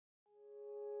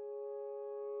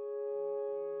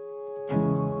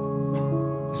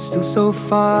Still so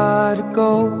far to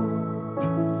go,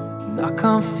 and I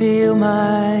can't feel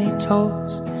my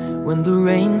toes when the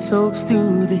rain soaks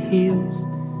through the heels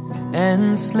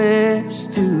and slips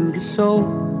to the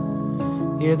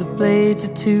sole. Yeah, the blades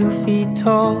are 2 feet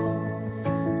tall.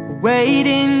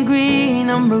 Waiting green,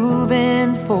 I'm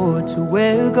moving forward to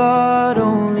where God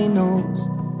only knows.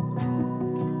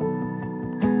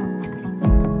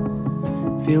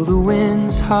 Feel the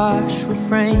wind's harsh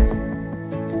refrain,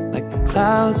 like the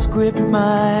clouds grip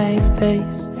my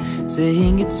face,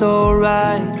 saying it's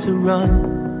alright to run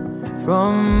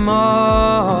from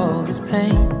all this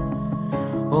pain.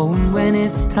 Oh, and when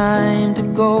it's time to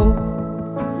go,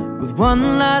 with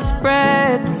one last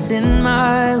breath that's in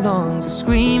my lungs,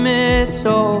 scream it's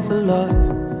all for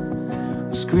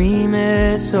love, scream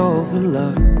it's all for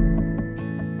love.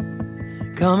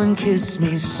 Come and kiss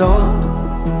me, salt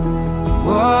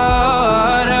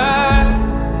water.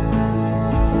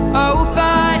 Oh,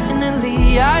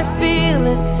 finally I feel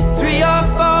it, 3 or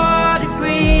 4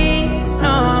 degrees.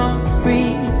 I'm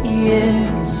free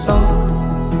in salt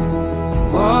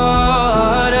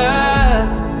water.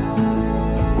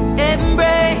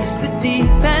 Embrace the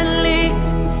deep and leave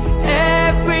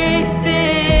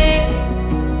everything.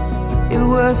 It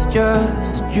was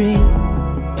just a dream.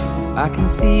 I can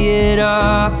see it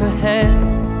up ahead,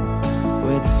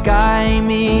 where the sky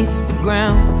meets the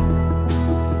ground.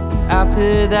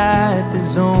 After that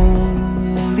there's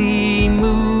only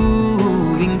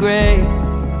moving gray.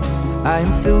 I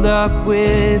am filled up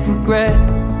with regret,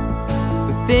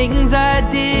 with things I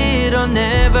did or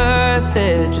never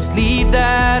said. Just leave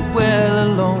that well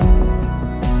alone,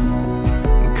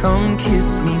 and come and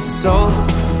kiss me, salt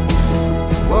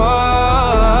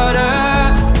water.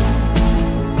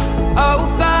 Oh,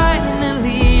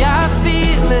 finally I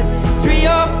feel it, 3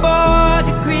 or 4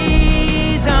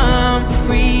 degrees. I'm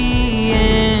free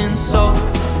in salt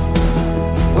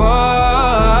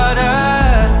water.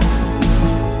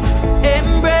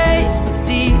 Embrace the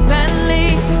deep and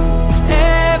leave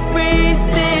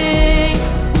everything.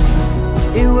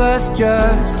 It was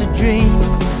just a dream.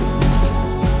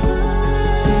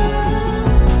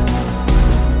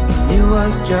 It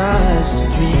was just a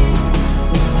dream.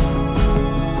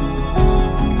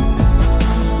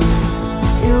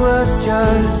 It was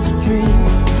just a dream.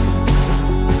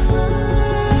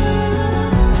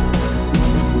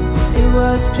 It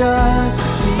was just a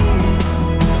dream.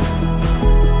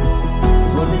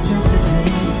 Was it just a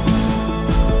dream?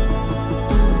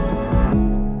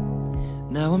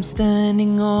 Now I'm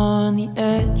standing on the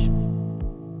edge,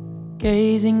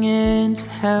 gazing into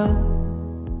hell.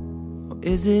 Or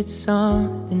is it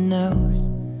something else?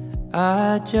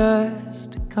 I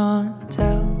just can't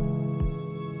tell.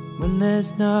 When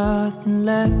there's nothing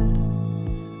left,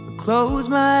 I close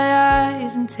my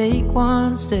eyes and take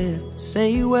one step,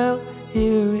 say, well,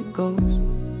 here it goes.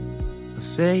 I'll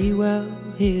say, well,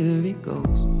 here it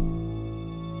goes.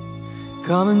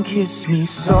 Come and kiss me,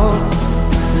 salt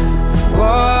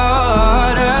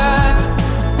water.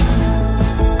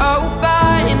 Oh,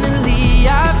 finally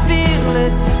I feel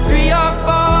it, 3 or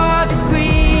 4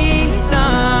 degrees.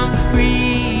 I'm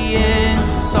free in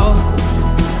salt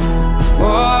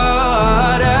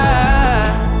water.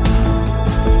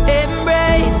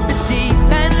 Embrace the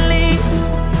deep and leave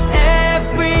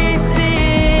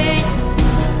everything.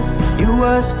 It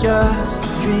was just a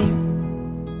dream.